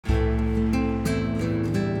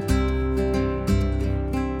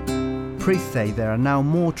Priests say there are now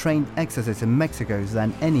more trained exorcists in Mexico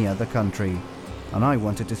than any other country, and I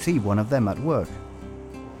wanted to see one of them at work.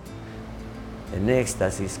 En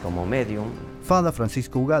éxtasis como medium. Father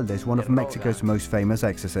Francisco Ugalde is one of Mexico's most famous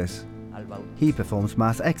exorcists. He performs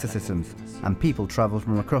mass exorcisms, and people travel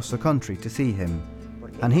from across the country to see him.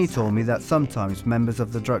 And he told me that sometimes members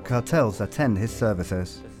of the drug cartels attend his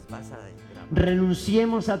services.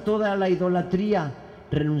 Renunciemos a toda la idolatría.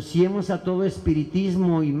 Renunciemos a todo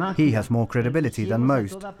espiritismo y magia. He has more credibility than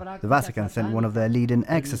most. The Vatican sent one of their leading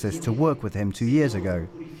exorcists to work with him 2 years ago.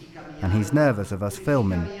 And he's nervous of us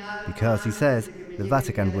filming, because he says the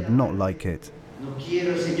Vatican would not like it. No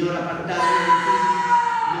quiero, Señor, apartarme de ti.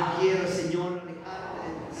 No quiero, Señor, alejarte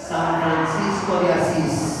de San Francisco de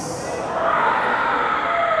Asís.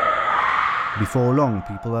 Before long,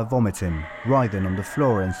 people are vomiting, writhing on the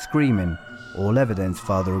floor and screaming, all evidence,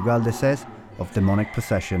 Father Ugalde says, of demonic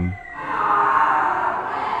possession.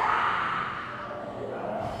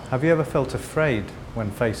 Have you ever felt afraid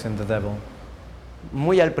when facing the devil?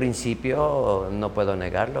 Muy al principio, no puedo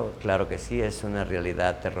negarlo, claro que sí, es una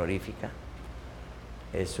realidad terrorífica.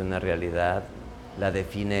 Es una realidad, la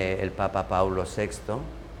define el Papa Paulo VI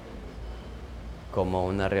como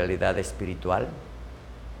una realidad espiritual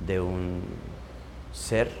de un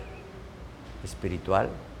ser espiritual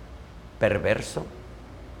perverso,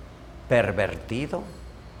 pervertido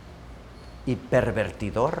y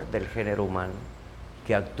pervertidor del género humano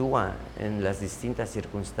que actúa en las distintas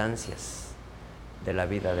circunstancias de la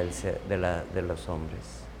vida de los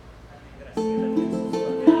hombres.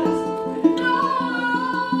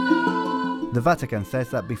 The Vatican says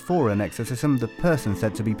that before an exorcism, the person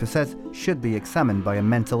said to be possessed should be examined by a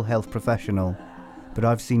mental health professional. But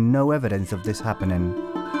I've seen no evidence of this happening.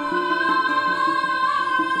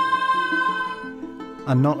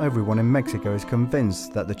 And not everyone in Mexico is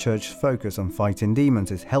convinced that the church's focus on fighting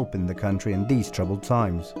demons is helping the country in these troubled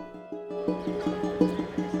times.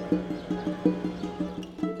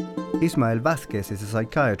 Ismael Vázquez is a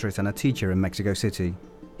psychiatrist and a teacher in Mexico City.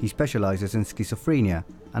 He specializes in schizophrenia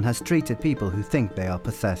and has treated people who think they are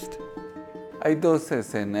possessed. Hay dos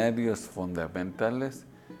escenarios fundamentales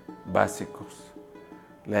básicos.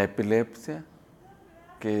 La epilepsia,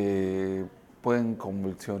 que pueden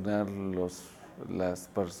convulsionar las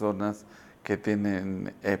personas que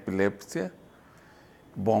tienen epilepsia,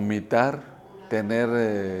 vomitar, tener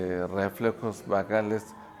reflejos vagales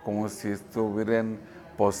como si estuvieran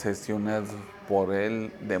posesionados por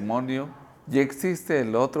el demonio. Y existe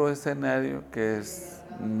el otro escenario que es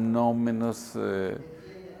no menos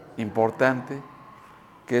importante,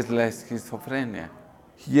 que es la esquizofrenia.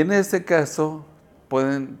 Y en ese caso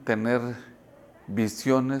pueden tener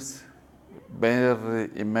visiones, ver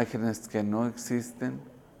imágenes que no existen,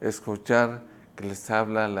 escuchar que les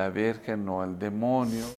habla la Virgen o el demonio.